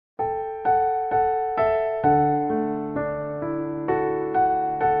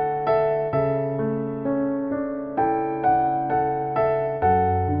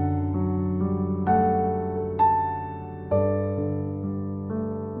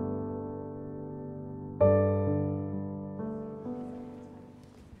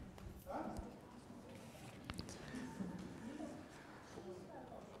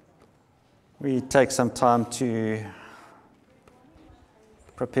we take some time to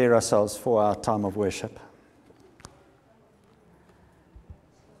prepare ourselves for our time of worship.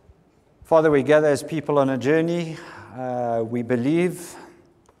 Father, we gather as people on a journey. We believe,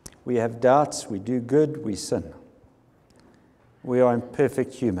 we have doubts, we do good, we sin. We are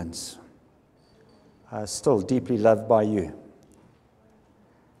imperfect humans, still deeply loved by you.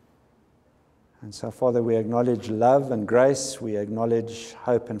 And so, Father, we acknowledge love and grace, we acknowledge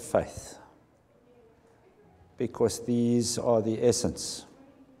hope and faith, because these are the essence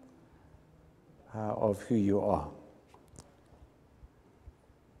of who you are.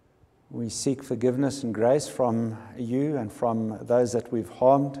 We seek forgiveness and grace from you and from those that we've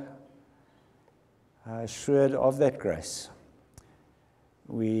harmed, assured of that grace.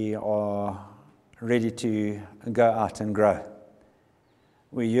 We are ready to go out and grow.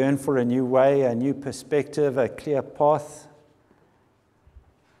 We yearn for a new way, a new perspective, a clear path.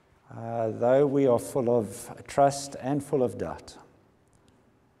 Though we are full of trust and full of doubt,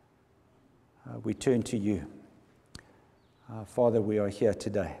 we turn to you. Father, we are here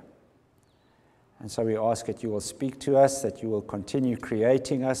today. And so we ask that you will speak to us, that you will continue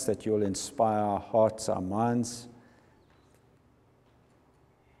creating us, that you will inspire our hearts, our minds,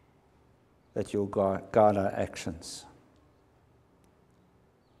 that you'll guide our actions.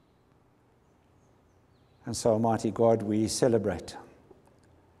 And so, Almighty God, we celebrate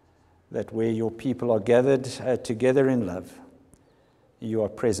that where your people are gathered together in love, you are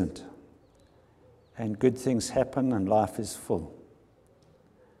present, and good things happen and life is full.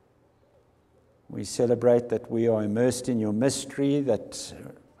 We celebrate that we are immersed in your mystery, that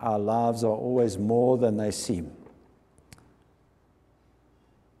our lives are always more than they seem.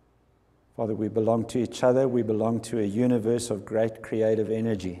 Father, we belong to each other. We belong to a universe of great creative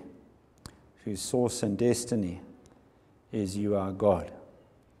energy, whose source and destiny is you, our God.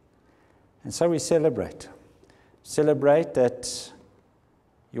 And so we celebrate. Celebrate that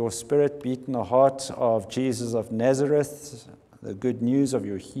your Spirit beat in the heart of Jesus of Nazareth, the good news of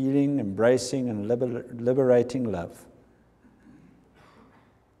your healing, embracing, and liberating love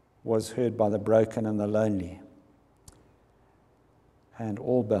was heard by the broken and the lonely, and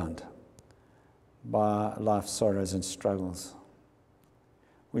all bound by life's sorrows and struggles.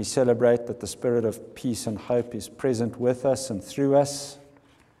 We celebrate that the Spirit of peace and hope is present with us and through us,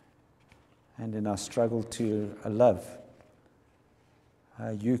 and in our struggle to love,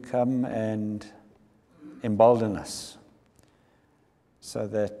 you come and embolden us, so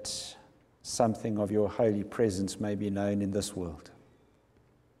that something of your holy presence may be known in this world.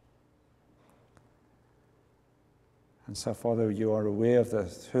 And so, Father, you are aware of the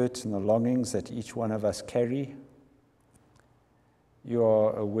hurts and the longings that each one of us carry. You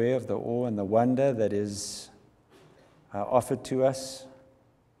are aware of the awe and the wonder that is offered to us.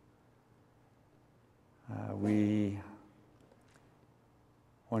 We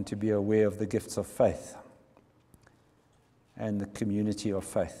want to be aware of the gifts of faith and the community of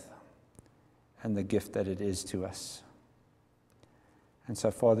faith and the gift that it is to us. And so,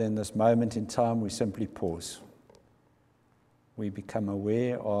 Father, in this moment in time, we simply pause. We become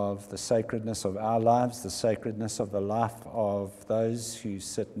aware of the sacredness of our lives, the sacredness of the life of those who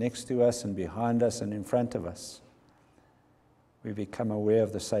sit next to us and behind us and in front of us. We become aware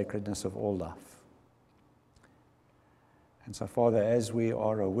of the sacredness of all life. And so, Father, as we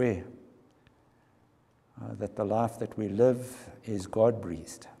are aware that the life that we live is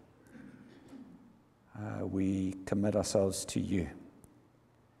God-breathed, we commit ourselves to you.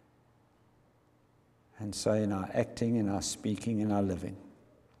 And so in our acting, in our speaking, in our living,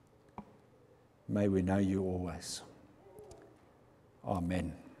 may we know you always.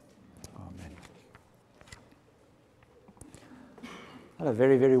 Amen. Amen. Well, a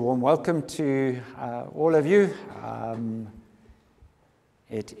very, very warm welcome to all of you.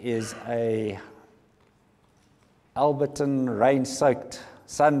 It is a Alberton rain-soaked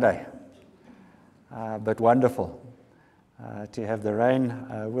Sunday, but wonderful to have the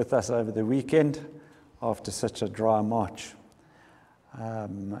rain with us over the weekend after such a dry March.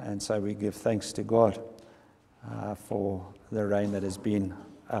 And so we give thanks to God for the rain that has been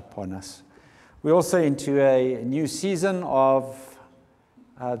upon us. We're also into a new season of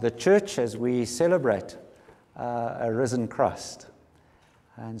the church as we celebrate a risen Christ.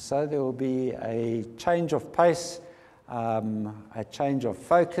 And so there will be a change of pace, a change of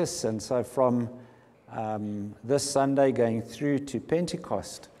focus. And so from this Sunday going through to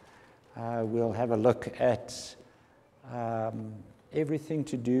Pentecost, we'll have a look at everything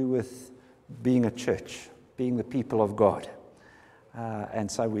to do with being a church, being the people of God.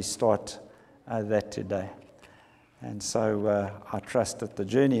 And so we start that today. And so I trust that the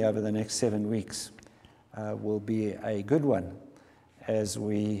journey over the next 7 weeks will be a good one as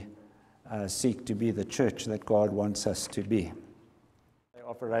we seek to be the church that God wants us to be.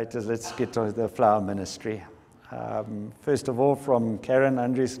 Operators, let's get to the flower ministry. First of all, from Karen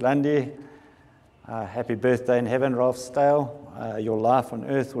Andries Lundy, happy birthday in heaven, Rolfsdale. Your life on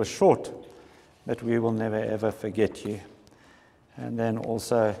earth was short, but we will never ever forget you. And then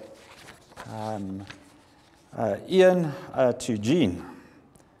also Ian to Jean,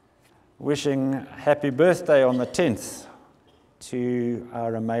 wishing happy birthday on the 10th to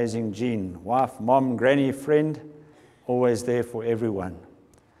our amazing Jean, wife, mom, granny, friend, always there for everyone.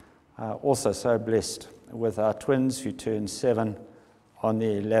 Also so blessed with our twins who turned 7 on the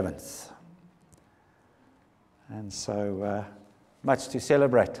 11th. And so much to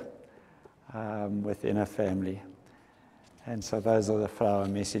celebrate within a family. And so those are the flower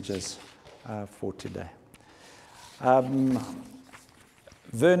messages for today.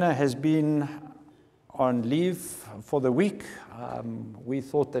 Werner has been on leave for the week. We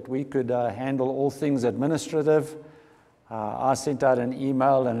thought that we could handle all things administrative. I sent out an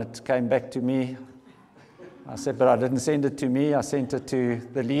email and it came back to me. I said, but I didn't send it to me. I sent it to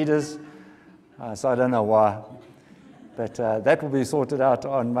the leaders. So I don't know why. But that will be sorted out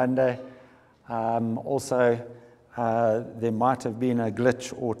on Monday. Also, there might have been a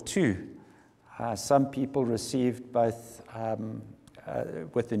glitch or two. Some people received both,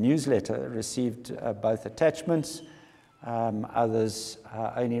 with the newsletter, received both attachments. Others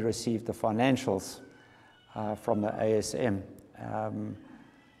only received the financials from the ASM.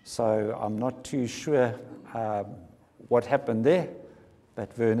 So I'm not too sure what happened there,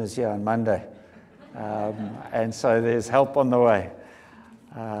 but Werner's here on Monday. And so there's help on the way.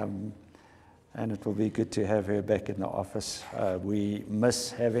 And it will be good to have her back in the office. We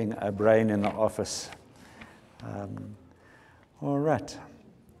miss having a brain in the office. All right.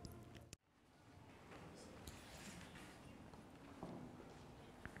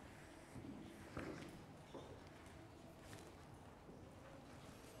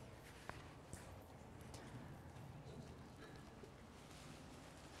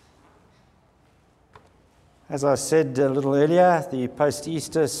 As I said a little earlier, the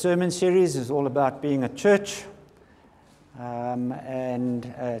post-Easter sermon series is all about being a church.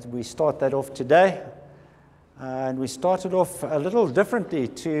 And we start that off today. And we started off a little differently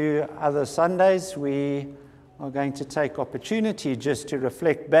to other Sundays. We are going to take opportunity just to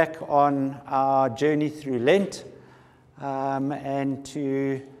reflect back on our journey through Lent and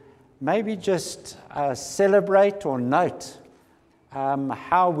to maybe just celebrate or note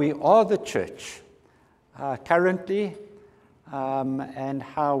how we are the church currently, and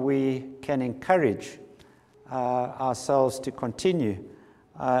how we can encourage ourselves to continue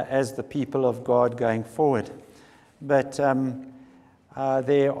as the people of God going forward. But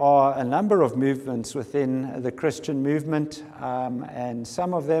there are a number of movements within the Christian movement, and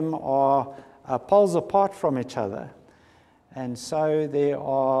some of them are poles apart from each other. And so there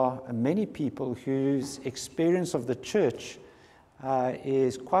are many people whose experience of the church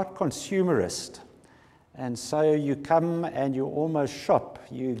is quite consumerist. And so you come and you almost shop.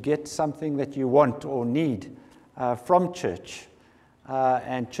 You get something that you want or need from church.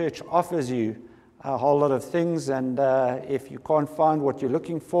 And church offers you a whole lot of things. And if you can't find what you're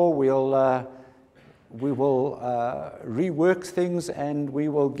looking for, we will rework things and we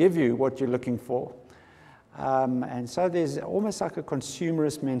will give you what you're looking for. And so there's almost like a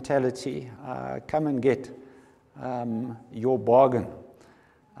consumerist mentality. Come and get your bargain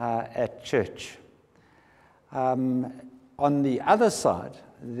at church. On the other side,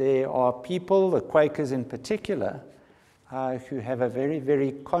 there are people, the Quakers in particular, who have a very,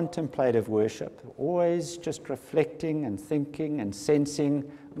 very contemplative worship, always just reflecting and thinking and sensing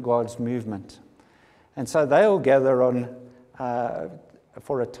God's movement. And so they'll gather on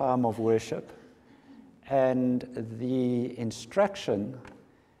for a time of worship. And the instruction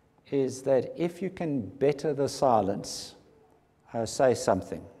is that if you can better the silence, say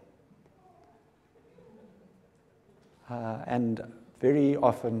something. And very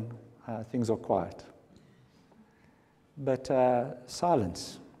often things are quiet. But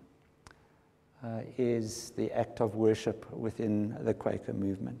silence is the act of worship within the Quaker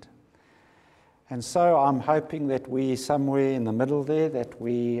movement. And so I'm hoping that we, somewhere in the middle there, that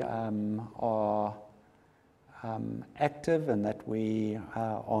we are active and that we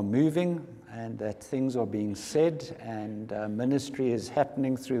are moving and that things are being said and ministry is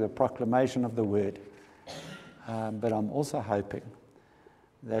happening through the proclamation of the word. But I'm also hoping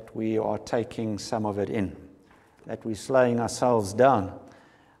that we are taking some of it in, that we're slowing ourselves down,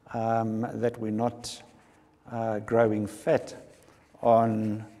 that we're not growing fat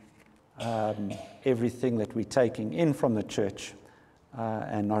on everything that we're taking in from the church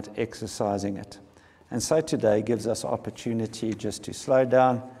and not exercising it. And so today gives us opportunity just to slow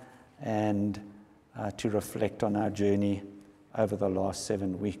down and to reflect on our journey over the last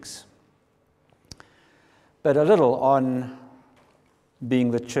 7 weeks. But a little on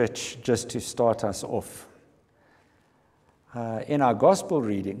being the church, just to start us off. In our gospel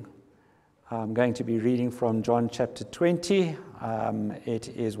reading, I'm going to be reading from John chapter 20. It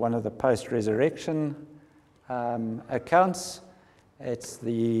is one of the post-resurrection accounts. It's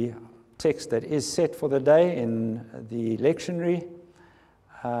the text that is set for the day in the lectionary.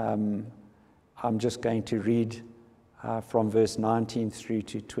 I'm just going to read from verse 19 through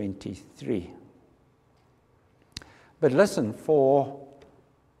to 23. But listen for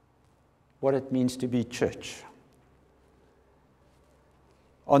what it means to be church.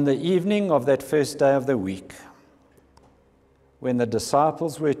 On the evening of that first day of the week, when the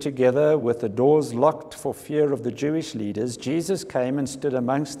disciples were together with the doors locked for fear of the Jewish leaders, Jesus came and stood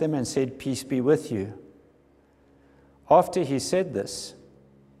amongst them and said, "Peace be with you." After he said this,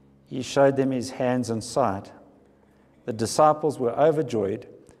 he showed them his hands and side. The disciples were overjoyed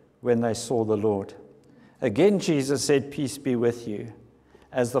when they saw the Lord. Again, Jesus said, "Peace be with you.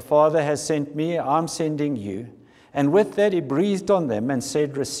 As the Father has sent me, I'm sending you." And with that, he breathed on them and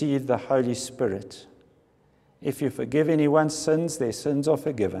said, "Receive the Holy Spirit. If you forgive anyone's sins, their sins are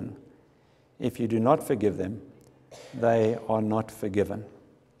forgiven. If you do not forgive them, they are not forgiven."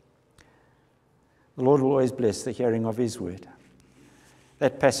 The Lord will always bless the hearing of his word.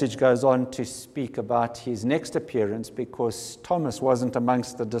 That passage goes on to speak about his next appearance, because Thomas wasn't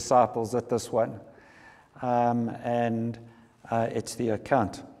amongst the disciples at this one. It's the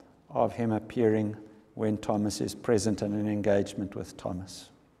account of him appearing when Thomas is present in an engagement with Thomas.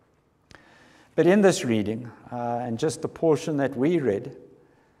 But in this reading, and just the portion that we read,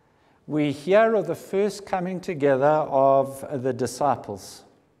 we hear of the first coming together of the disciples.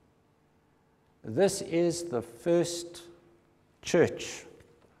 This is the first church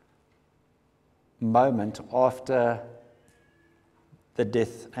moment after the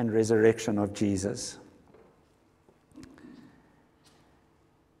death and resurrection of Jesus.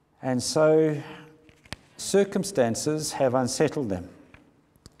 And so circumstances have unsettled them.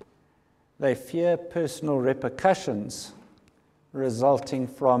 They fear personal repercussions resulting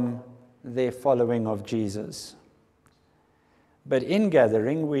from their following of Jesus. But in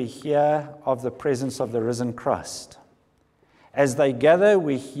gathering, we hear of the presence of the risen Christ. As they gather,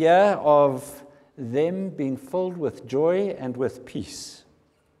 we hear of them being filled with joy and with peace.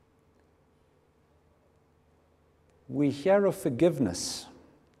 We hear of forgiveness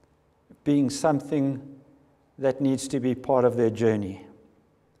being something that needs to be part of their journey.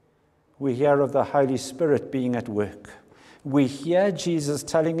 We hear of the Holy Spirit being at work. We hear Jesus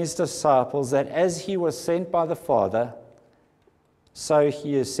telling his disciples that as he was sent by the Father, so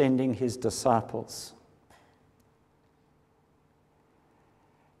he is sending his disciples.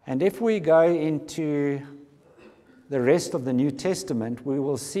 And if we go into the rest of the New Testament, we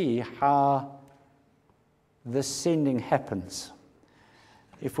will see how this sending happens.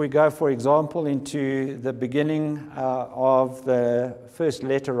 If we go, for example, into the beginning of the first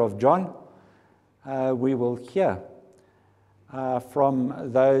letter of John, we will hear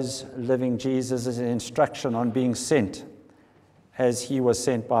from those living Jesus' instruction on being sent as he was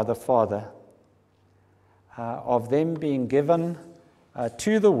sent by the Father, of them being given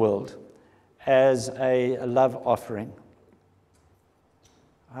to the world as a love offering,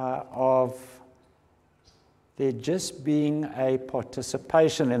 of there just being a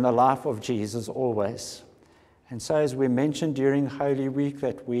participation in the life of Jesus always. And so, as we mentioned during Holy Week,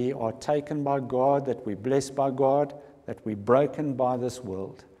 that we are taken by God, that we're blessed by God, that we're broken by this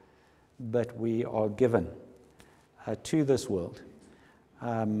world, but we are given to this world.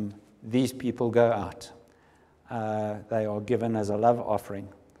 These people go out. They are given as a love offering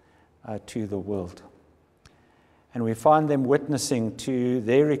to the world. And we find them witnessing to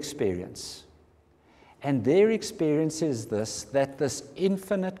their experience. And their experience is this, that this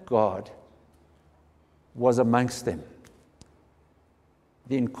infinite God was amongst them.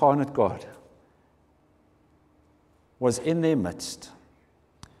 The incarnate God was in their midst,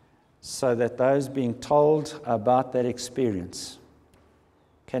 so that those being told about that experience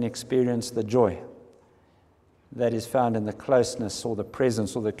can experience the joy that is found in the closeness or the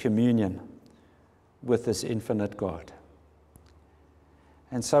presence or the communion with this infinite God.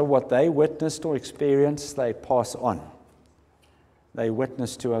 And so what they witnessed or experienced, they pass on. They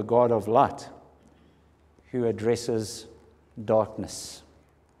witness to a God of light who addresses darkness.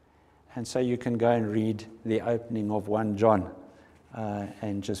 And so you can go and read the opening of 1 John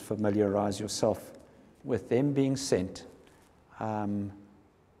and just familiarize yourself with them being sent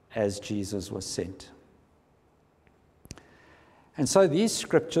as Jesus was sent. And so these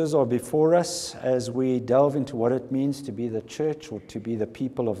scriptures are before us as we delve into what it means to be the church or to be the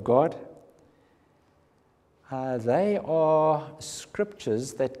people of God. They are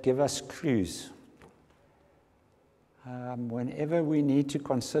scriptures that give us clues. Whenever we need to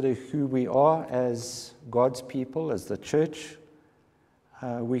consider who we are as God's people, as the church,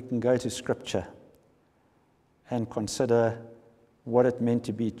 we can go to Scripture and consider what it meant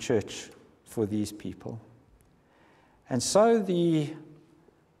to be church for these people. And so the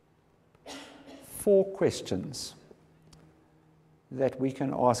 4 questions that we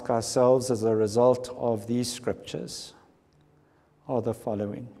can ask ourselves as a result of these scriptures are the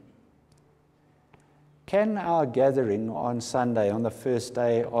following. Can our gathering on Sunday, on the first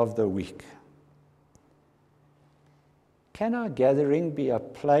day of the week, can our gathering be a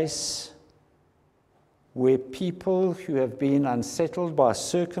place where people who have been unsettled by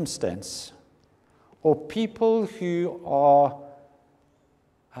circumstance, or people who are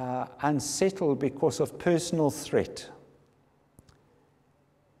unsettled because of personal threat,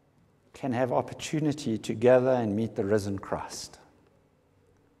 can have opportunity to gather and meet the risen Christ?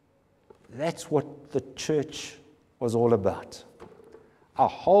 That's what the church was all about. A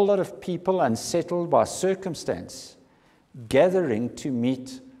whole lot of people unsettled by circumstance, gathering to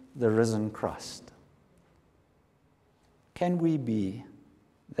meet the risen Christ. Can we be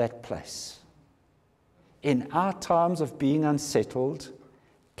that place? In our times of being unsettled,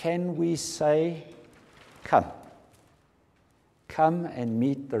 can we say, come and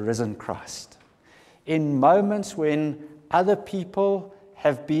meet the risen Christ? In moments when other people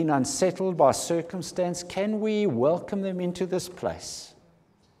have been unsettled by circumstance, can we welcome them into this place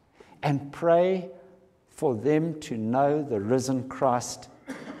and pray for them to know the risen Christ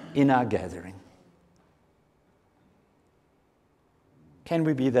in our gathering? Can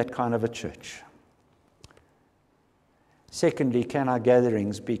we be that kind of a church? Secondly, can our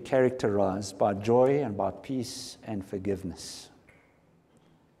gatherings be characterized by joy and by peace and forgiveness?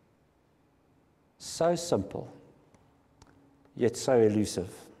 So simple, yet so elusive.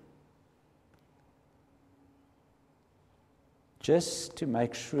 Just to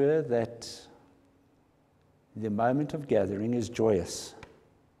make sure that the moment of gathering is joyous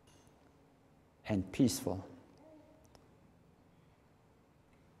and peaceful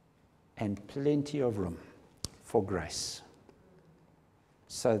and plenty of room for grace,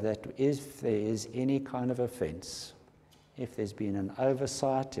 so that if there is any kind of offense, if there's been an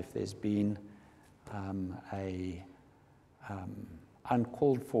oversight, if there's been a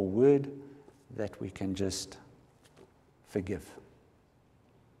uncalled for word, that we can just forgive.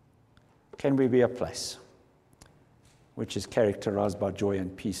 Can we be a place which is characterized by joy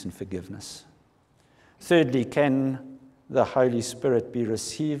and peace and forgiveness? Thirdly, can the Holy Spirit be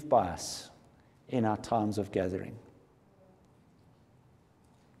received by us in our times of gathering?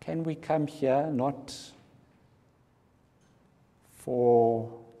 Can we come here not for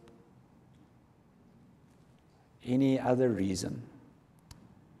any other reason,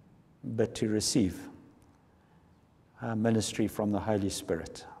 but to receive ministry from the Holy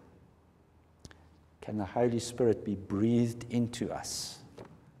Spirit? Can the Holy Spirit be breathed into us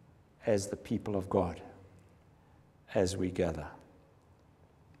as the people of God as we gather?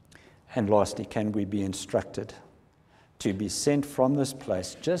 And lastly, can we be instructed to be sent from this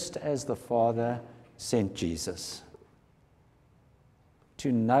place just as the Father sent Jesus?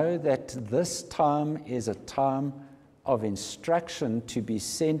 To know that this time is a time of instruction to be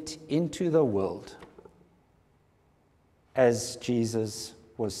sent into the world as Jesus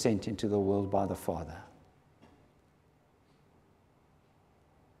was sent into the world by the Father.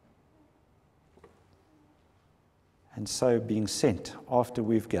 And so being sent after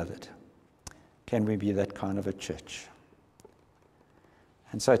we've gathered, can we be that kind of a church?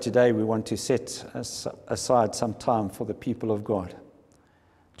 And so today we want to set aside some time for the people of God,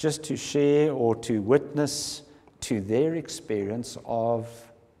 just to share or to witness to their experience of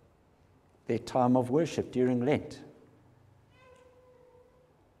their time of worship during Lent,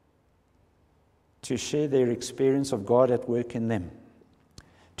 to share their experience of God at work in them,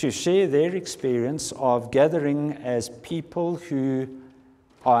 to share their experience of gathering as people who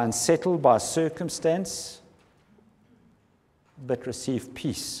are unsettled by circumstance, but receive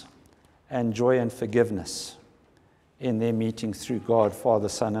peace and joy and forgiveness in their meeting through God, Father,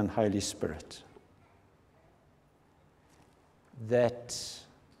 Son, and Holy Spirit. That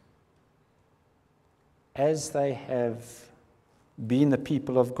as they have been the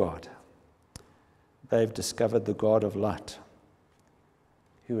people of God, they've discovered the God of light,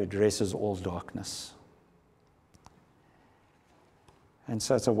 who addresses all darkness. And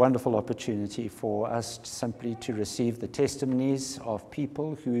so it's a wonderful opportunity for us simply to receive the testimonies of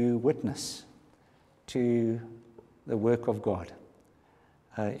people who witness to the work of God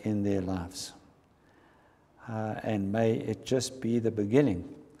in their lives. And may it just be the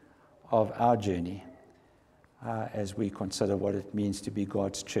beginning of our journey as we consider what it means to be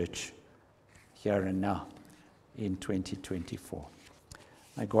God's church here and now in 2024.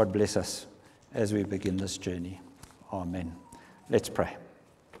 May God bless us as we begin this journey. Amen. Let's pray.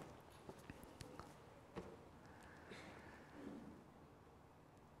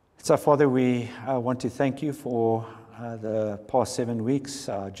 So, Father, we want to thank you for the past 7 weeks,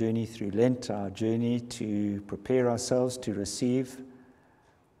 our journey through Lent, our journey to prepare ourselves to receive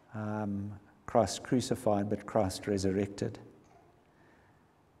Christ crucified, but Christ resurrected.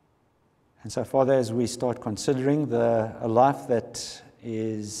 And so, Father, as we start considering a life that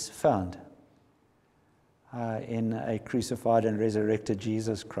is found in a crucified and resurrected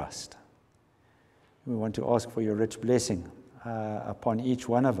Jesus Christ, we want to ask for your rich blessing upon each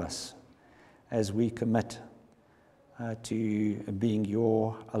one of us as we commit to being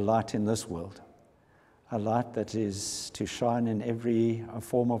a light in this world, a light that is to shine in every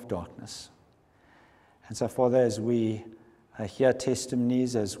form of darkness. And so, Father, as we hear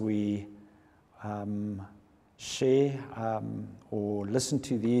testimonies, as we share or listen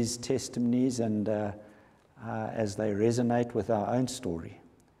to these testimonies, and as they resonate with our own story,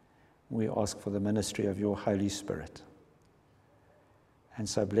 we ask for the ministry of your Holy Spirit. And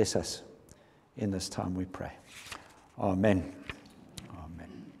so bless us in this time, we pray. Amen.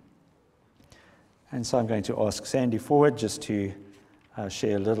 Amen. And so I'm going to ask Sandy forward just to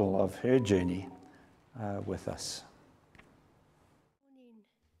share a little of her journey with us.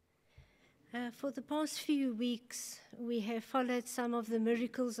 For the past few weeks, we have followed some of the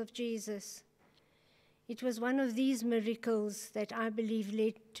miracles of Jesus. It was one of these miracles that I believe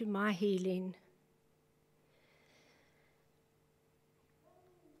led to my healing.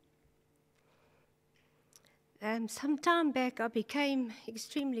 Some time back, I became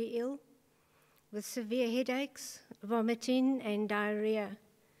extremely ill with severe headaches, vomiting, and diarrhea.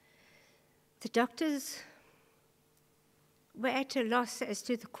 The doctors were at a loss as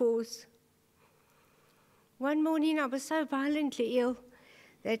to the cause. One morning, I was so violently ill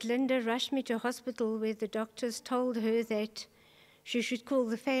that Linda rushed me to hospital, where the doctors told her that she should call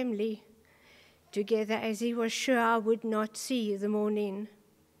the family together, as he was sure I would not see the morning.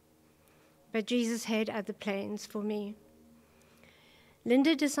 But Jesus had other plans for me.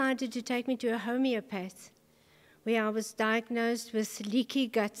 Linda decided to take me to a homeopath, where I was diagnosed with leaky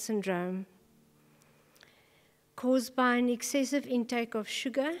gut syndrome, caused by an excessive intake of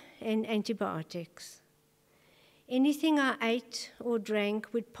sugar and antibiotics. Anything I ate or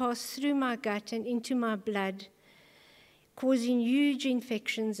drank would pass through my gut and into my blood, causing huge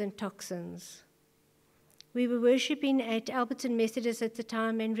infections and toxins. We were worshipping at Alberton Methodist at the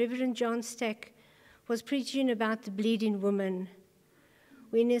time, and Reverend John Stack was preaching about the bleeding woman.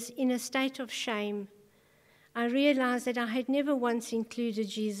 When in a state of shame, I realized that I had never once included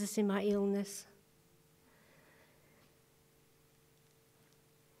Jesus in my illness.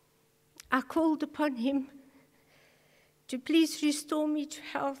 I called upon him to please restore me to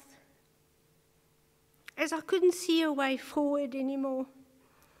health, as I couldn't see a way forward anymore.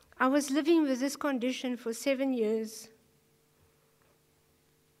 I was living with this condition for 7 years.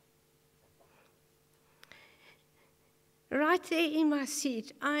 Right there in my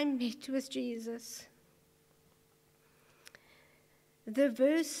seat, I met with Jesus. The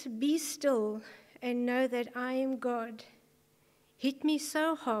verse, "Be still and know that I am God," hit me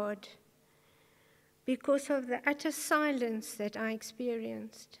so hard because of the utter silence that I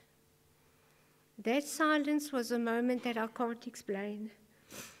experienced. That silence was a moment that I can't explain.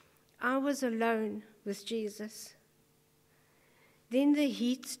 I was alone with Jesus. Then the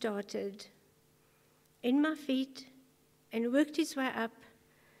heat started in my feet and worked its way up.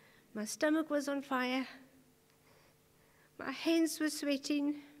 My stomach was on fire. My hands were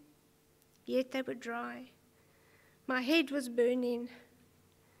sweating, yet they were dry. My head was burning.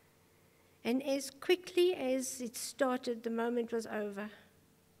 And as quickly as it started, the moment was over.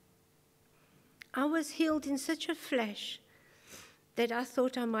 I was healed in such a flash that I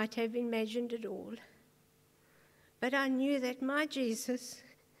thought I might have imagined it all. But I knew that my Jesus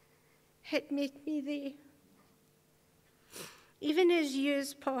had met me there. Even as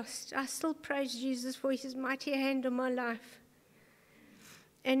years passed, I still praise Jesus for his mighty hand on my life,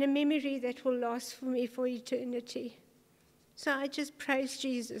 and a memory that will last for me for eternity. So I just praise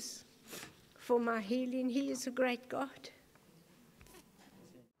Jesus for my healing. He is a great God.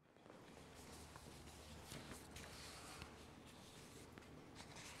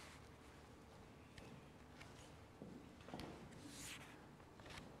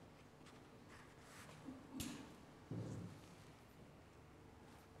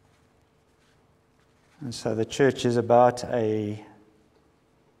 And so the church is about a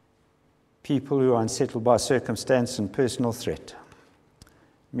people who are unsettled by circumstance and personal threat,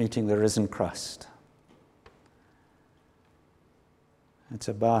 meeting the risen Christ. It's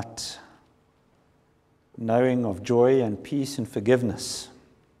about knowing of joy and peace and forgiveness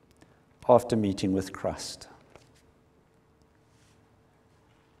after meeting with Christ.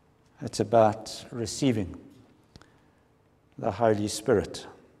 It's about receiving the Holy Spirit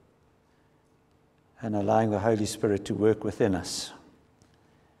and allowing the Holy Spirit to work within us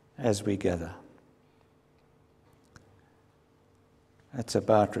as we gather. It's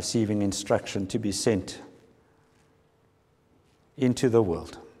about receiving instruction to be sent into the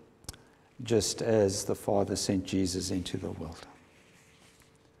world, just as the Father sent Jesus into the world.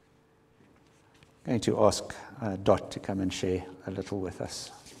 I'm going to ask Dot to come and share a little with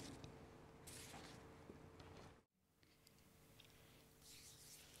us.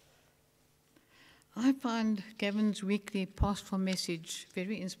 I find Gavin's weekly pastoral message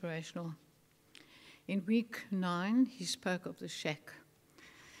very inspirational. In week 9, he spoke of The Shack.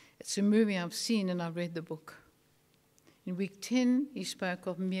 It's a movie I've seen and I've read the book. In week 10, he spoke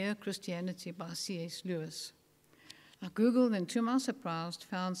of Mere Christianity by C.S. Lewis. I Googled and to my surprise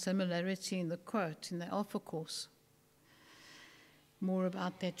found similarity in the quote in the Alpha course. More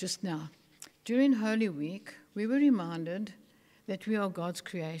about that just now. During Holy Week, we were reminded that we are God's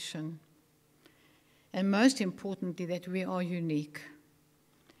creation. And most importantly, that we are unique.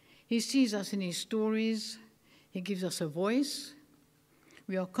 He sees us in his stories. He gives us a voice.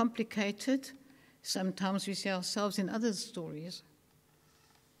 We are complicated. Sometimes we see ourselves in others' stories.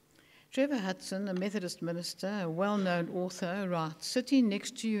 Trevor Hudson, a Methodist minister, a well-known author, writes, "Sitting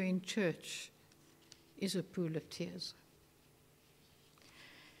next to you in church is a pool of tears."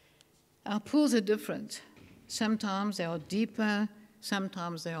 Our pools are different. Sometimes they are deeper.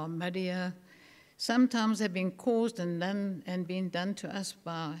 Sometimes they are muddier. Sometimes they've been caused and been done to us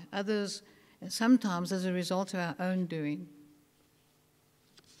by others, and sometimes as a result of our own doing.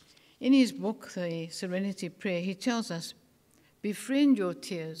 In his book, The Serenity Prayer, he tells us, befriend your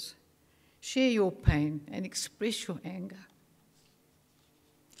tears, share your pain, and express your anger.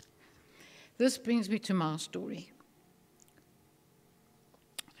 This brings me to my story.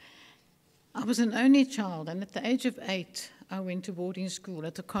 I was an only child, and at the age of 8, I went to boarding school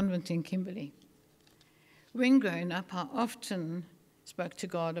at a convent in Kimberley. When growing up, I often spoke to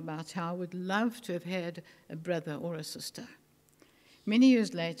God about how I would love to have had a brother or a sister. Many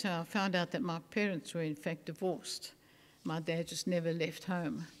years later, I found out that my parents were in fact divorced. My dad just never left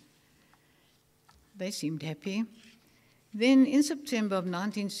home. They seemed happy. Then in September of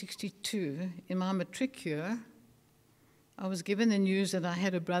 1962, in my matric year, I was given the news that I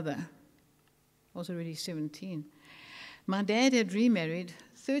had a brother. I was already 17. My dad had remarried.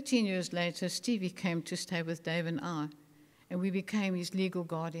 13 years later, Stevie came to stay with Dave and I, and we became his legal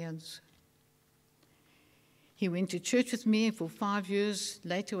guardians. He went to church with me and for 5 years,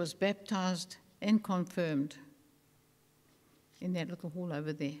 later was baptized and confirmed in that little hall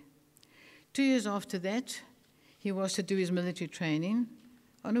over there. 2 years after that, he was to do his military training.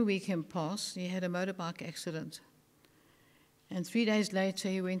 On a weekend pass, he had a motorbike accident. And 3 days later,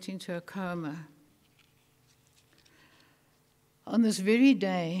 he went into a coma. On this very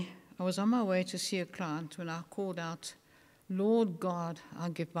day, I was on my way to see a client when I called out, "Lord God, I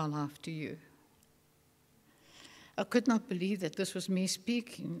give my life to you." I could not believe that this was me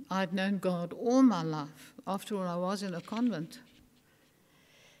speaking. I'd known God all my life. After all, I was in a convent.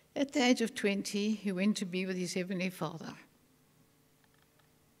 At the age of 20, he went to be with his Heavenly Father.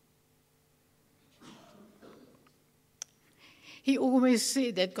 He always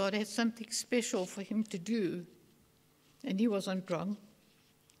said that God had something special for him to do, and he wasn't wrong.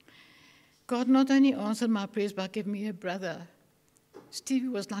 God not only answered my prayers by giving me a brother. Stevie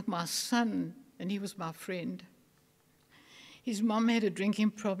was like my son, and he was my friend. His mom had a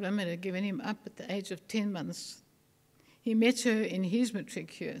drinking problem and had given him up at the age of 10 months. He met her in his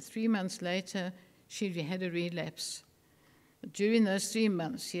matric year. 3 months later, she had a relapse. But during those 3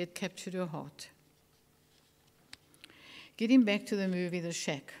 months, he had captured her heart. Getting back to the movie The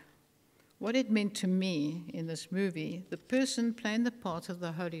Shack, what it meant to me in this movie, the person playing the part of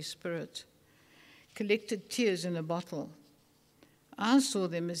the Holy Spirit collected tears in a bottle. I saw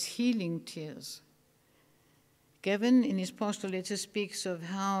them as healing tears. Gavin, in his pastoral letter, speaks of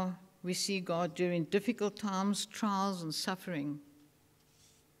how we see God during difficult times, trials, and suffering.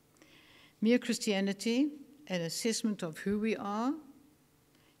 Mere Christianity, an assessment of who we are.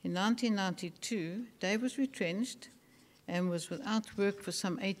 In 1992, Dave was retrenched and was without work for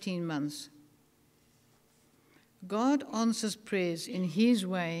some 18 months. God answers prayers in His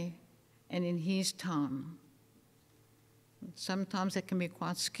way and in His time. Sometimes that can be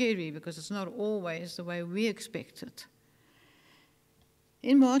quite scary because it's not always the way we expect it.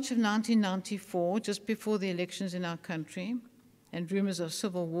 In March of 1994, just before the elections in our country and rumors of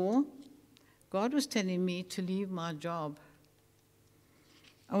civil war, God was telling me to leave my job.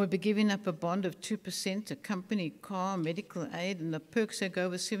 I would be giving up a bond of 2%, a company car, medical aid, and the perks that go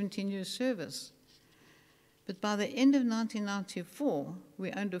with 17 years service. But by the end of 1994,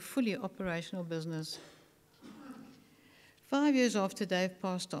 we owned a fully operational business. 5 years after Dave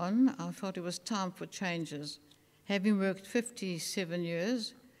passed on, I felt it was time for changes. Having worked 57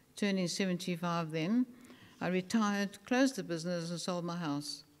 years, turning 75 then, I retired, closed the business, and sold my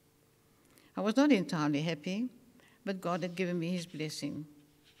house. I was not entirely happy, but God had given me His blessing.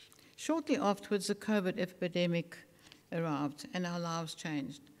 Shortly afterwards, the COVID epidemic arrived, and our lives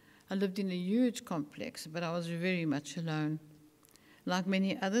changed. I lived in a huge complex, but I was very much alone. Like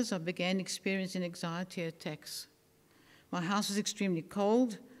many others, I began experiencing anxiety attacks. My house was extremely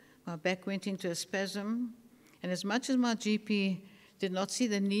cold, my back went into a spasm, and as much as my GP did not see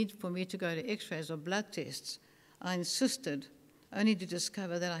the need for me to go to x-rays or blood tests, I insisted, only to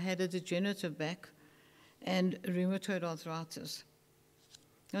discover that I had a degenerative back and rheumatoid arthritis.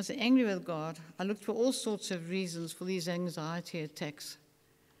 I was angry with God. I looked for all sorts of reasons for these anxiety attacks.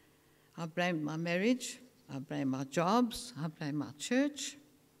 I blamed my marriage, I blamed my jobs, I blamed my church.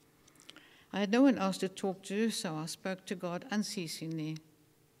 I had no one else to talk to, so I spoke to God unceasingly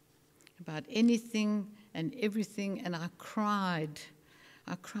about anything and everything, and I cried.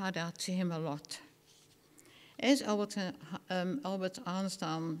 I cried out to Him a lot. As Albert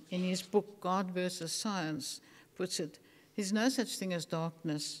Einstein, in his book God versus Science, puts it, there's no such thing as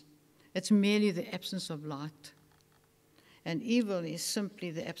darkness. It's merely the absence of light. And evil is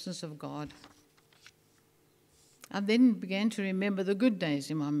simply the absence of God. I then began to remember the good days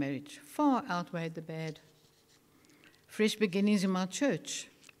in my marriage, far outweighed the bad. Fresh beginnings in my church.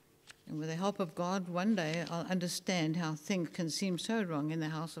 And with the help of God, one day I'll understand how things can seem so wrong in the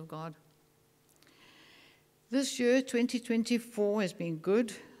house of God. This year, 2024, has been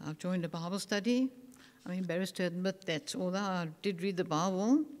good. I've joined a Bible study. I'm embarrassed to admit that although I did read the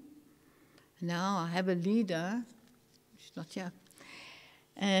Bible, now I have a leader, she's not here,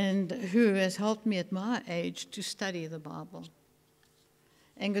 and who has helped me at my age to study the Bible.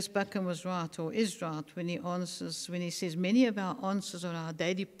 Angus Buchan was right, or is right, when he says many of our answers on our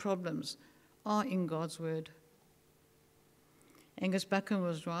daily problems are in God's Word. Angus Buchan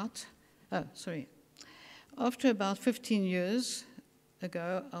was right. After about 15 years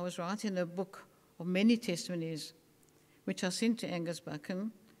ago, I was writing a book of many testimonies, which I sent to Angus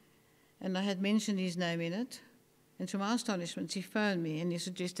Buchan, and I had mentioned his name in it. And to my astonishment, he phoned me and he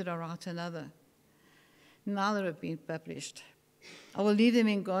suggested I write another. Neither have been published. I will leave them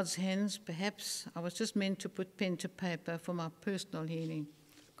in God's hands. Perhaps I was just meant to put pen to paper for my personal healing.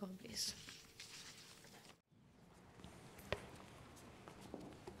 God bless.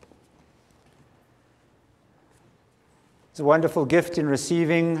 It's a wonderful gift in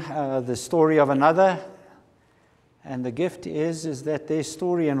receiving the story of another. And the gift is that their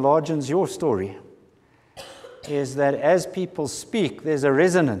story enlarges your story. Is that as people speak, there's a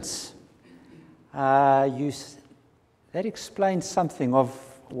resonance. That explains something of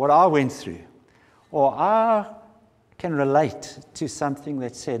what I went through. Or I can relate to something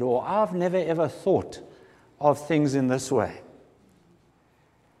that's said. Or I've never ever thought of things in this way.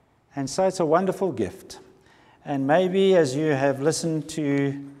 And so it's a wonderful gift. And maybe as you have listened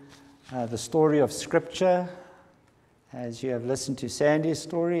to the story of Scripture, as you have listened to Sandy's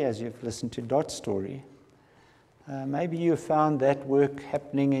story, as you've listened to Dot's story, maybe you found that work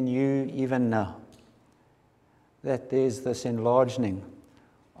happening in you even now. That there's this enlarging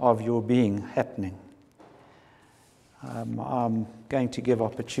of your being happening. I'm going to give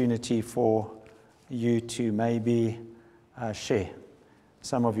opportunity for you to maybe share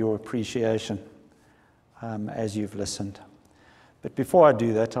some of your appreciation as you've listened. But before I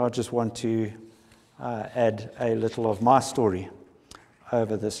do that, I just want to add a little of my story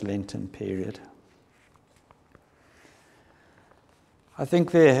over this Lenten period. I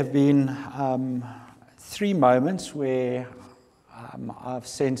think there have been 3 moments where I've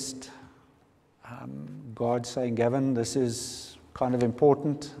sensed God saying, Gavin, this is kind of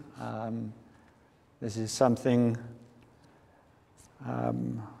important. This is something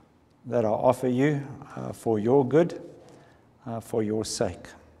that I offer you for your good, for your sake.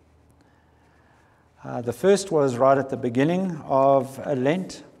 The first was right at the beginning of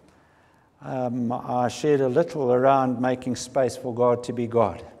Lent. I shared a little around making space for God to be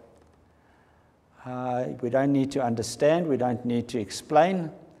God. We don't need to understand, we don't need to explain,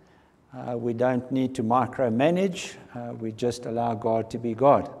 we don't need to micromanage, we just allow God to be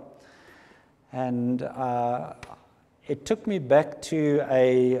God. And it took me back to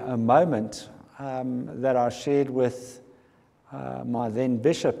a moment that I shared with my then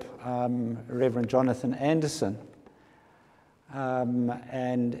bishop, Reverend Jonathan Anderson.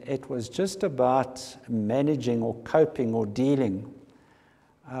 And it was just about managing or coping or dealing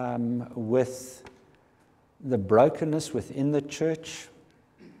with the brokenness within the church,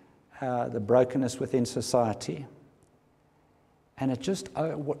 the brokenness within society. And it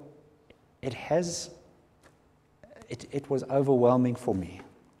was overwhelming for me.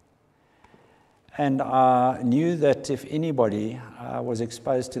 And I knew that if anybody was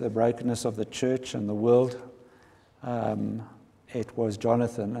exposed to the brokenness of the church and the world, it was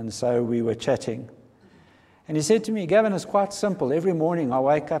Jonathan. And so we were chatting. And he said to me, Gavin, it's quite simple. Every morning I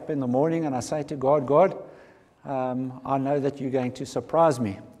wake up in the morning and I say to God, God, I know that you're going to surprise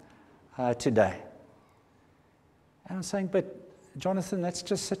me today. And I'm saying, but Jonathan, that's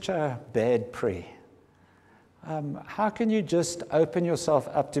just such a bad prayer. How can you just open yourself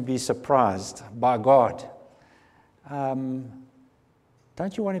up to be surprised by God?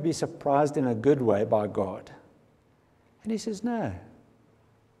 Don't you want to be surprised in a good way by God? And he says, no.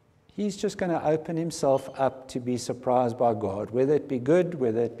 He's just going to open himself up to be surprised by God, whether it be good,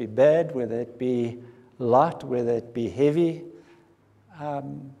 whether it be bad, whether it be light, whether it be heavy.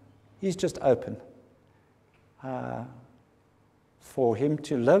 He's just open for him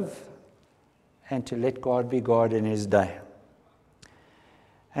to live and to let God be God in his day.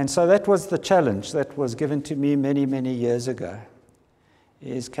 And so that was the challenge that was given to me many, many years ago,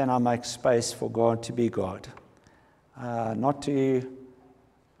 is can I make space for God to be God? Not to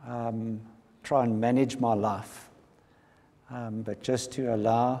try and manage my life, but just to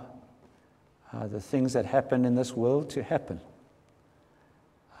allow the things that happen in this world to happen,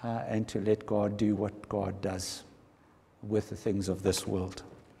 and to let God do what God does with the things of this world.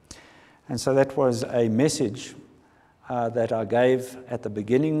 And so that was a message that I gave at the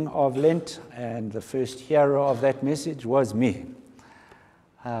beginning of Lent, and the first hearer of that message was me.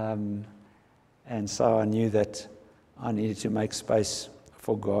 And so I knew that I needed to make space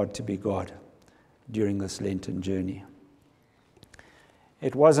for God to be God during this Lenten journey.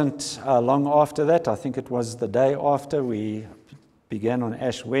 It wasn't long after that, I think it was the day after we began on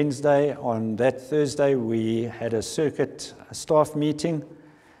Ash Wednesday. On that Thursday, we had a circuit staff meeting,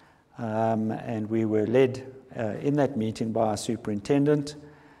 and we were led in that meeting by our superintendent,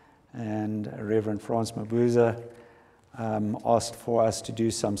 and Reverend Franz Mabuza asked for us to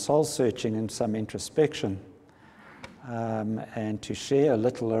do some soul searching and some introspection, and to share a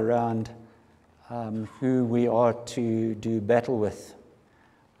little around who we are to do battle with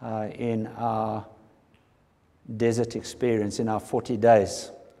in our desert experience, in our 40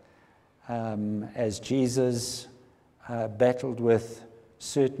 days, as Jesus battled with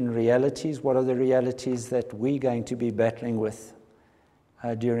certain realities. What are the realities that we're going to be battling with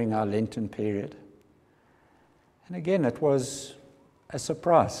during our Lenten period? And again, it was a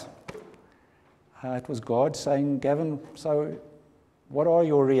surprise. It was God saying, Gavin, so what are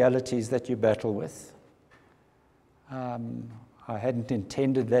your realities that you battle with? I hadn't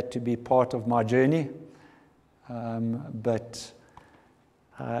intended that to be part of my journey, but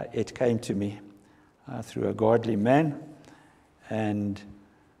it came to me through a godly man, and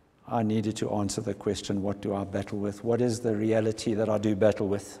I needed to answer the question, what do I battle with? What is the reality that I do battle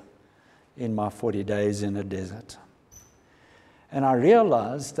with in my 40 days in a desert? And I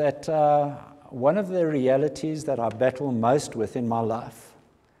realized that one of the realities that I battle most with in my life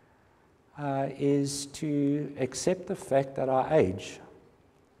is to accept the fact that I age,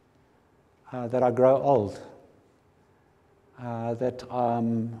 that I grow old, that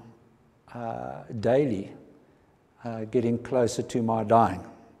I'm daily getting closer to my dying.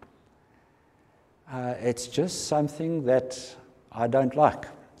 It's just something that I don't like,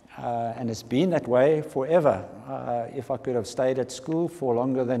 and it's been that way forever. If I could have stayed at school for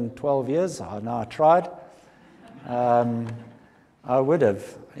longer than 12 years, I know I tried, I would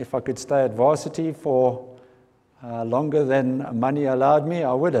have. If I could stay at varsity for longer than money allowed me,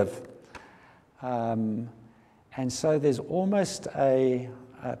 I would have. And so there's almost a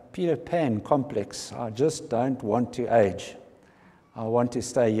Peter Pan complex. I just don't want to age. I want to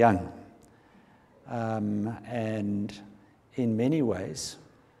stay young. And in many ways,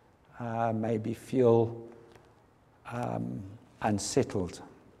 maybe feel unsettled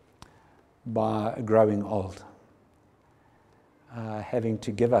by growing old, having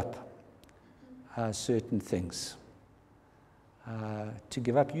to give up certain things, to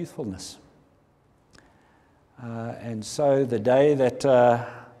give up youthfulness. And so the day that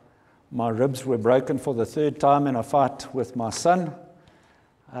my ribs were broken for the third time in a fight with my son,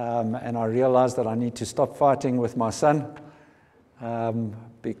 and I realized that I need to stop fighting with my son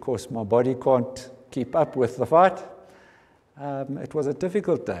because my body can't keep up with the fight. It was a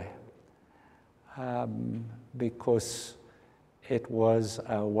difficult day because it was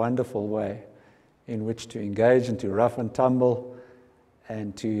a wonderful way in which to engage and to rough and tumble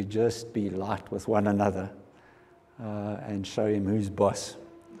and to just be light with one another and show him who's boss.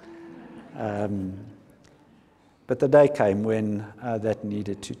 But the day came when that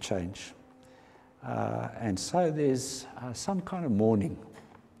needed to change. And so there's some kind of mourning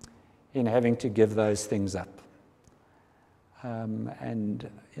in having to give those things up. And,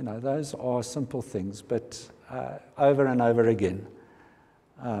 those are simple things, but over and over again,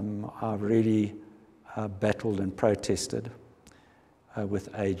 I've really battled and protested with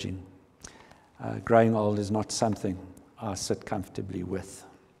aging. Growing old is not something I sit comfortably with.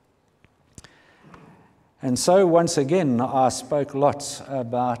 And so once again, I spoke lots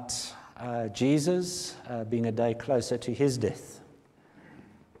about Jesus being a day closer to his death.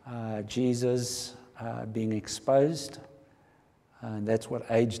 Jesus being exposed, and that's what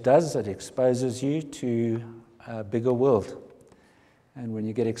age does. It exposes you to a bigger world. And when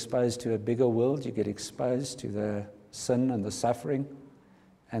you get exposed to a bigger world, you get exposed to the sin and the suffering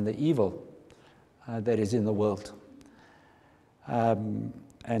and the evil that is in the world. And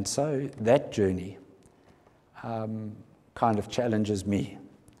so that journey kind of challenges me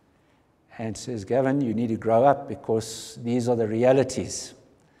and says, Gavin, you need to grow up because these are the realities.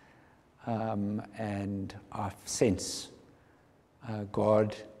 And I sense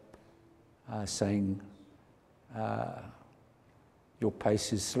God saying, your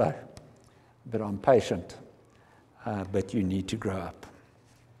pace is slow, but I'm patient, but you need to grow up.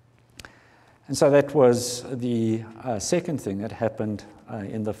 And so that was the second thing that happened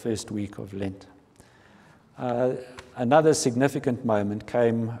in the first week of Lent. Another significant moment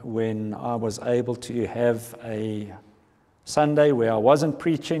came when I was able to have a Sunday where I wasn't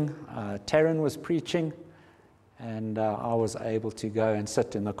preaching. Taryn was preaching, and I was able to go and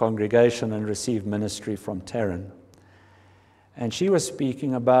sit in the congregation and receive ministry from Taryn. And she was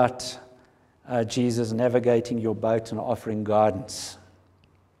speaking about Jesus navigating your boat and offering guidance.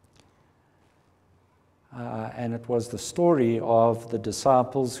 And it was the story of the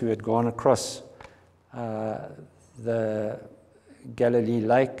disciples who had gone across the Galilee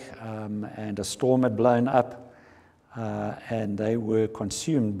lake, and a storm had blown up, and they were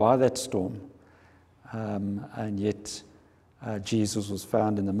consumed by that storm. And yet Jesus was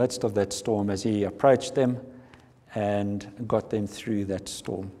found in the midst of that storm as he approached them and got them through that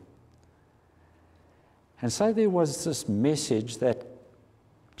storm. And so there was this message that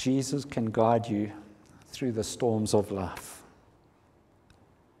Jesus can guide you through the storms of life.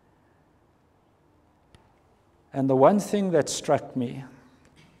 And the one thing that struck me,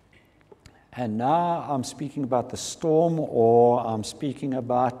 and now I'm speaking about the storm, or I'm speaking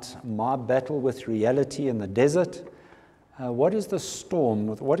about my battle with reality in the desert. What is the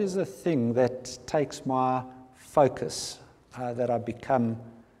storm? What is the thing that takes my focus, that I become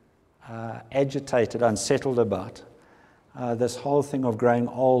agitated, unsettled about? This whole thing of growing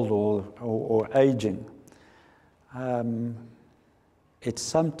old or aging. It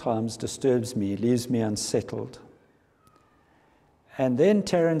sometimes disturbs me, leaves me unsettled. And then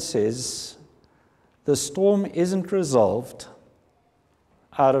Taryn says, the storm isn't resolved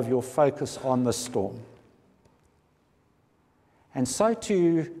out of your focus on the storm. And so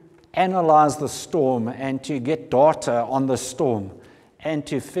to analyze the storm and to get data on the storm and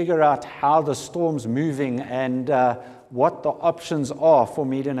to figure out how the storm's moving and what the options are for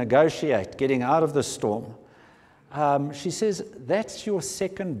me to negotiate getting out of the storm, she says, that's your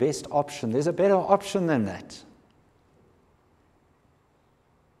second best option. There's a better option than that.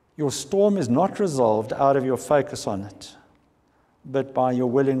 Your storm is not resolved out of your focus on it, but by your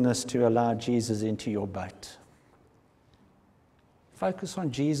willingness to allow Jesus into your boat. Focus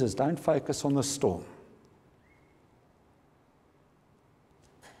on Jesus. Don't focus on the storm.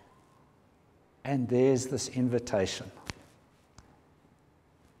 And there's this invitation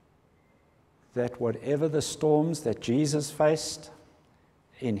that whatever the storms that Jesus faced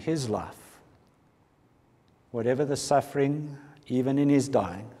in his life, whatever the suffering, even in his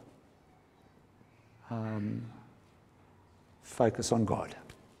dying, focus on God.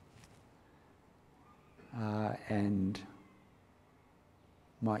 and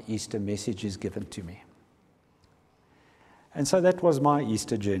my Easter message is given to me. And so that was my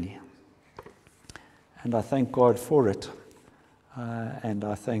Easter journey. And I thank God for it. And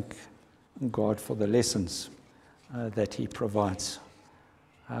I thank God for the lessons that He provides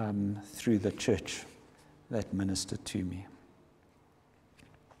through the church that ministered to me.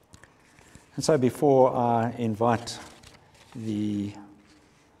 And so before I invite the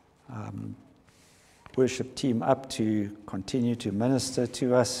worship team up to continue to minister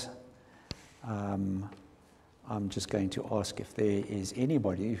to us, I'm just going to ask if there is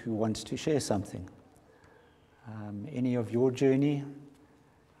anybody who wants to share something. Any of your journey,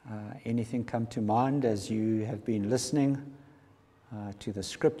 anything come to mind as you have been listening to the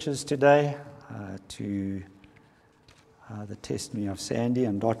scriptures today, to the testimony of Sandy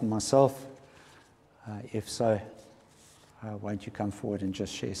and Dot and myself? If so, won't you come forward and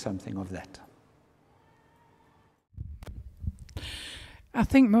just share something of that? I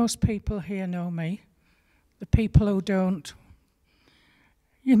think most people here know me. The people who don't,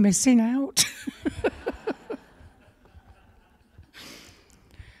 you're missing out.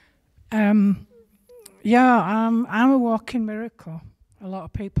 I'm a walking miracle. A lot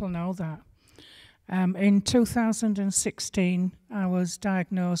of people know that. In 2016, I was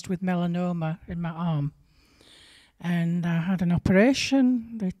diagnosed with melanoma in my arm. And I had an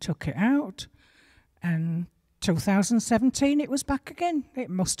operation, they took it out, and 2017 it was back again. It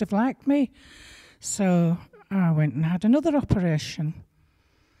must have liked me. So I went and had another operation.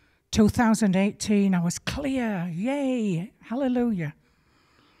 2018 I was clear, yay, hallelujah.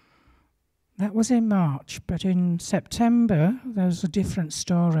 That was in March, but in September there was a different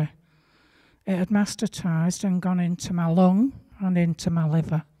story. It had metastasized and gone into my lung and into my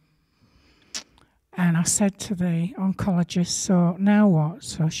liver. And I said to the oncologist, so now what?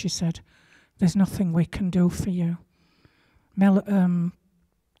 So she said, there's nothing we can do for you. Chemo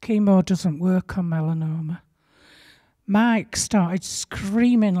doesn't work on melanoma. Mike started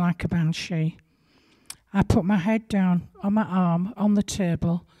screaming like a banshee. I put my head down on my arm on the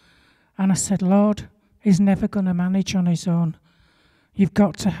table and I said, Lord, he's never going to manage on his own. You've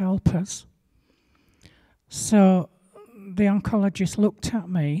got to help us. So the oncologist looked at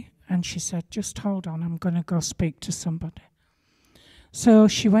me and she said, just hold on, I'm going to go speak to somebody. So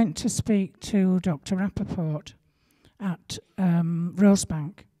she went to speak to Dr. Rappaport at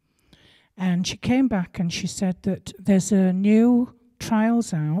Rosebank. And she came back and she said that there's a new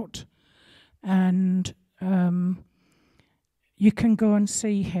trials out and you can go and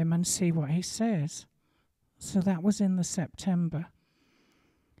see him and see what he says. So that was in the September.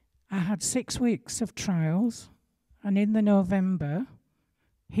 I had 6 weeks of trials, and in the November,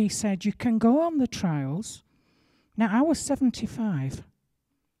 he said, you can go on the trials. Now, I was 75.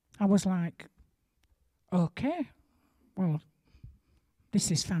 I was like, okay, well,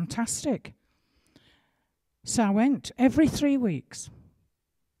 this is fantastic. So I went every 3 weeks.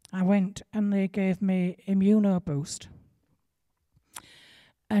 I went and they gave me immunoboost.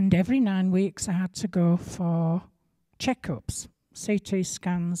 And every 9 weeks I had to go for checkups, CT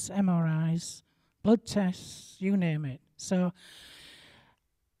scans, MRIs, blood tests, you name it. So,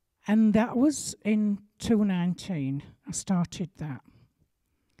 and that was in 2019. I started that.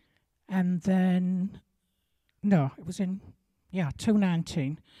 And then, no, it was in,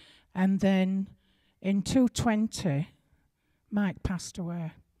 2019. And then in 2020, Mike passed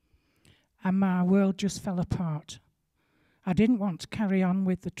away. And my world just fell apart. I didn't want to carry on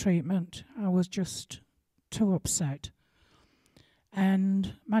with the treatment. I was just too upset.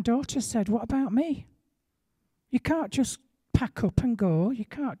 And my daughter said, what about me? You can't just pack up and go. You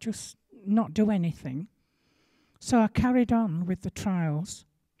can't just not do anything. So I carried on with the trials.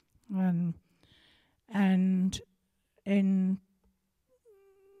 I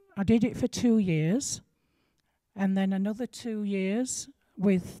did it for 2 years. And then another 2 years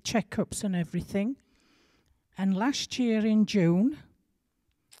with checkups and everything. And last year in June,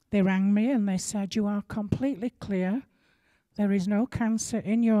 they rang me and they said, you are completely clear. There is no cancer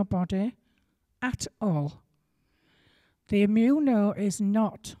in your body at all. The immuno is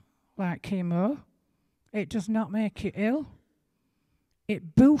not like chemo. It does not make you ill.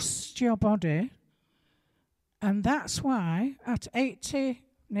 It boosts your body. And that's why at 80,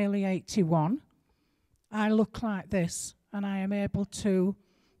 nearly 81, I look like this. And I am able to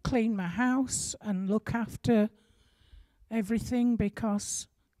clean my house and look after everything because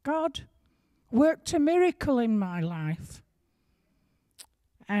God worked a miracle in my life.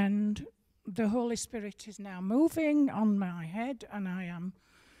 And the Holy Spirit is now moving on my head, and I am,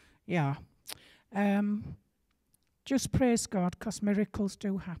 just praise God, because miracles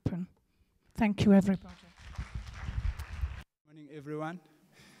do happen. Thank you, everybody. Morning, everyone.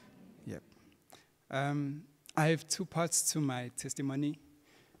 Yep. I have two parts to my testimony.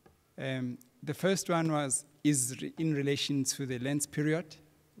 The first one is in relation to the Lent period,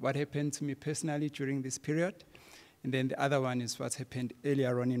 what happened to me personally during this period, and then the other one is what happened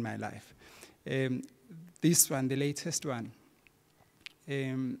earlier on in my life. This one, the latest one,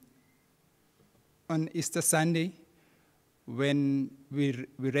 on Easter Sunday, when we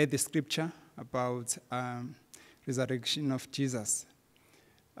read the scripture about resurrection of Jesus,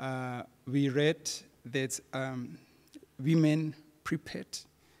 we read that women prepared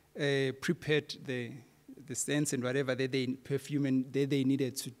the scents and whatever that perfume and that they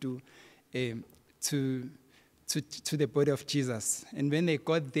needed to do to the body of Jesus. And when they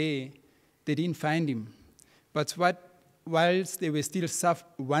got there, they didn't find him. But whilst they were still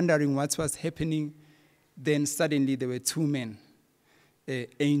wondering what was happening, then suddenly there were two men,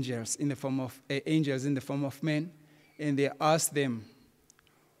 angels in the form of men, and they asked them,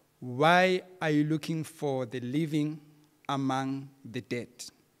 "Why are you looking for the living among the dead?"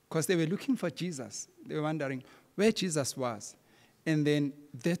 Because they were looking for Jesus. They were wondering where Jesus was. And then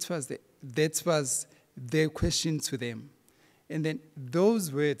that was their question to them. And then those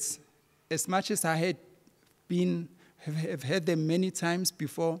words, as much as I have heard them many times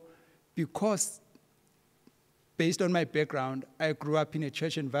before, because based on my background, I grew up in a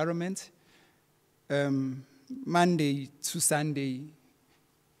church environment. Monday to Sunday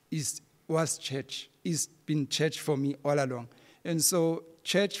was church. It's been church for me all along. And so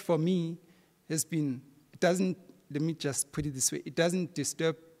church for me let me just put it this way, it doesn't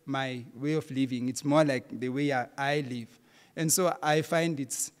disturb my way of living. It's more like the way I live. And so I find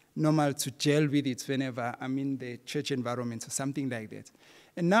it's normal to gel with it whenever I'm in the church environment or something like that.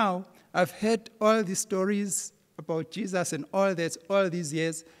 And now I've heard all these stories about Jesus and all that all these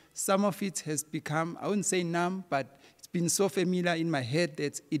years. Some of it has become, I wouldn't say numb, but it's been so familiar in my head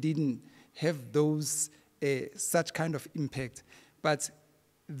that it didn't have such kind of impact. But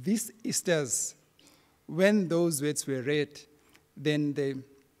this Easter's, when those words were read, then the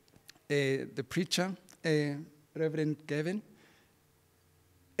preacher, Reverend Gavin,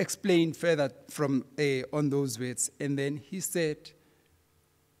 explained further from on those words. And then he said,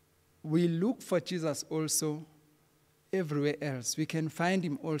 we look for Jesus also everywhere else. We can find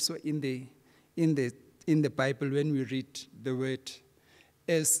him also in the Bible when we read the word.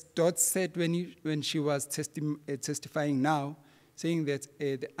 As Dot said when she was testifying now, saying that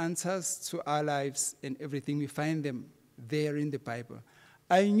the answers to our lives and everything, we find them there in the Bible.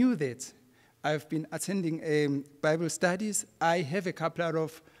 I knew that. I've been attending Bible studies. I have a couple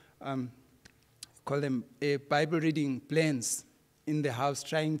of, call them Bible reading plans in the house,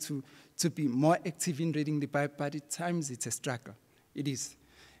 trying to be more active in reading the Bible, but at times it's a struggle. It is.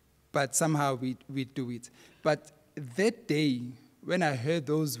 But somehow we do it. But that day, when I heard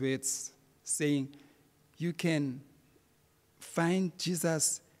those words saying, you can find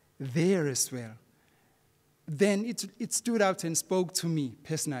Jesus there as well, then it stood out and spoke to me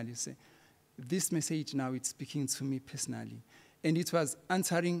personally. Say, this message now, it's speaking to me personally. And it was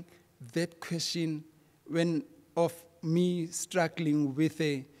answering that question of me struggling with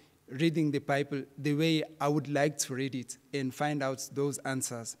reading the Bible the way I would like to read it and find out those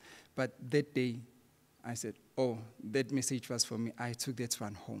answers. But that day, I said, oh, that message was for me. I took that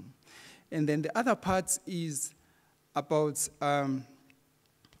one home. And then the other part is about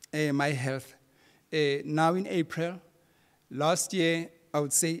my health. Now in April, last year, I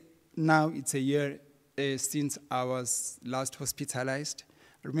would say now it's a year since I was last hospitalized.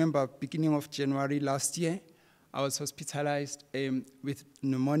 I remember beginning of January last year, I was hospitalized with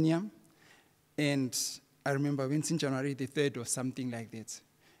pneumonia. And I remember I went in January the 3rd or something like that.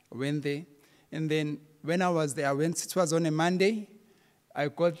 I went there. And then when I was there, it was on a Monday. I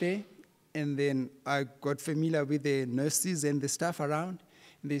got there. And then I got familiar with the nurses and the staff around.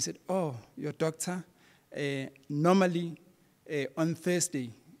 And they said, oh, your doctor, normally on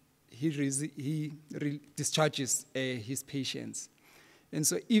Thursday, he discharges his patients. And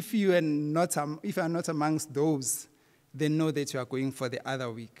so if you are not amongst those, then know that you are going for the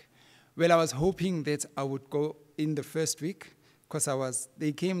other week. Well, I was hoping that I would go in the first week, because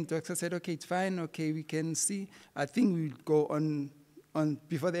they came, doctor said, okay, it's fine, okay, we can see. I think we'll go on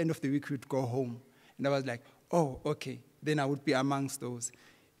before the end of the week, we'd go home. And I was like, oh, okay, then I would be amongst those.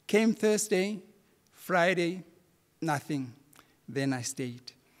 Came Thursday, Friday, nothing. Then I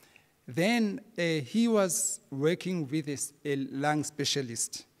stayed. Then he was working with a lung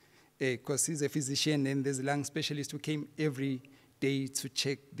specialist, because he's a physician, and there's a lung specialist who came every day to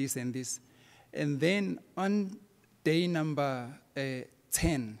check this and this. And then on day number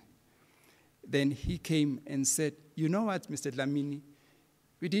 10, then he came and said, you know what, Mr. Dlamini,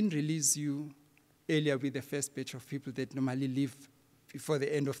 we didn't release you earlier with the first batch of people that normally leave before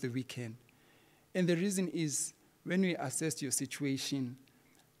the end of the weekend. And the reason is, when we assessed your situation,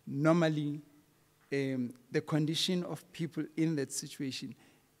 normally the condition of people in that situation,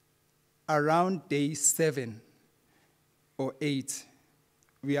 around day 7 or 8,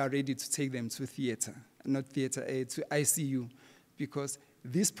 we are ready to take them to theater, not theater, to ICU, because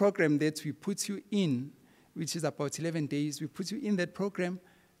this program that we put you in, which is about 11 days, we put you in that program,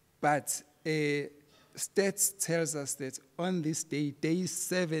 but stats tells us that on this day, day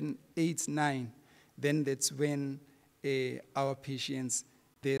 7, 8, 9, then that's when our patients,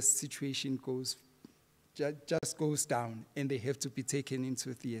 their situation just goes down, and they have to be taken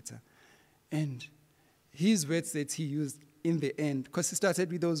into theater. And his words that he used in the end, because he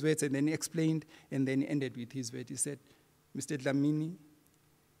started with those words and then he explained, and then he ended with his word. He said, Mr. Dlamini,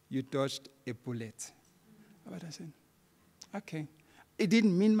 you dodged a bullet. But I said, okay. It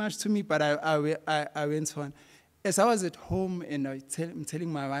didn't mean much to me, but I went on. As I was at home and I'm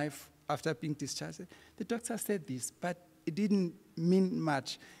telling my wife after being discharged, the doctor said this, but it didn't mean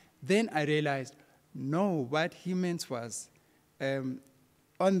much. Then I realized, no, what he meant was,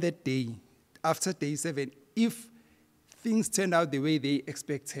 on that day, after day 7, if things turned out the way they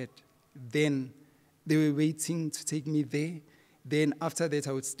expected, then they were waiting to take me there. Then after that,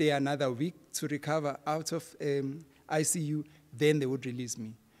 I would stay another week to recover out of ICU. Then they would release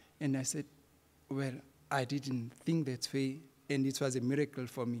me. And I said, well, I didn't think that way, and it was a miracle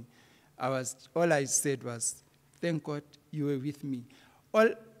for me. All I said was, thank God you were with me.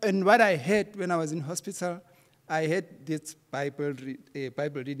 And what I had when I was in hospital, I had this Bible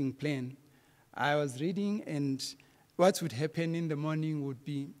reading plan. I was reading, and what would happen in the morning would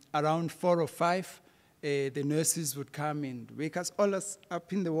be around 4 or 5, the nurses would come and wake us all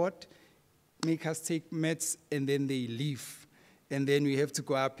up in the ward, make us take meds, and then they leave. And then we have to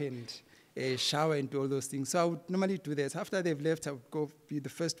go up and shower and do all those things. So I would normally do that. After they've left, I would be the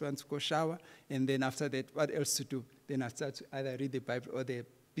first one to go shower, and then after that, what else to do? Then I start to either read the Bible or the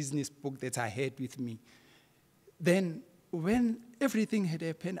business book that I had with me. Then when everything had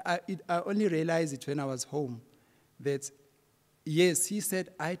happened, I only realized it when I was home, that yes, he said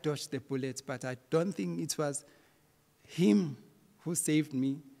I dodged the bullet, but I don't think it was him who saved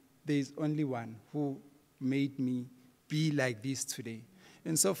me. There is only one who made me be like this today.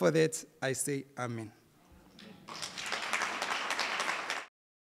 And so for that, I say amen.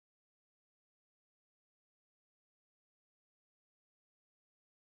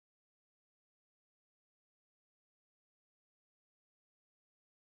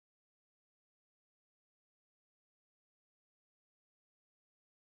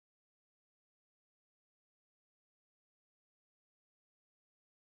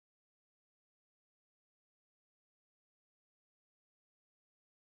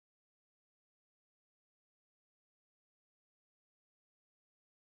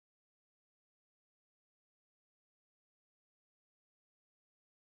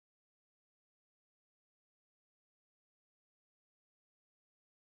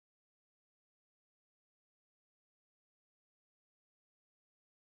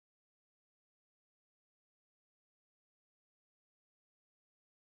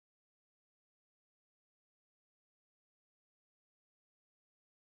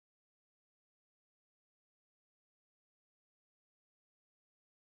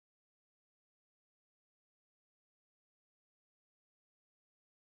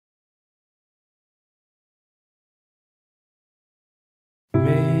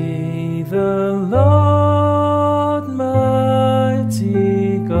 May the Lord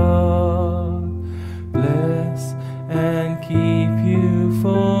mighty God bless and keep you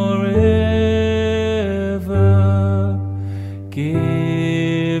forever,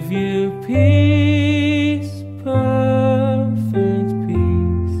 give you peace, perfect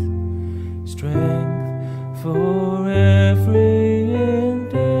peace, strength for every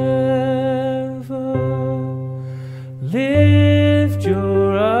endeavor. Lift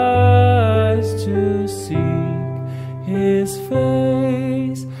your eyes to seek his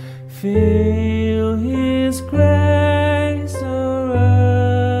face.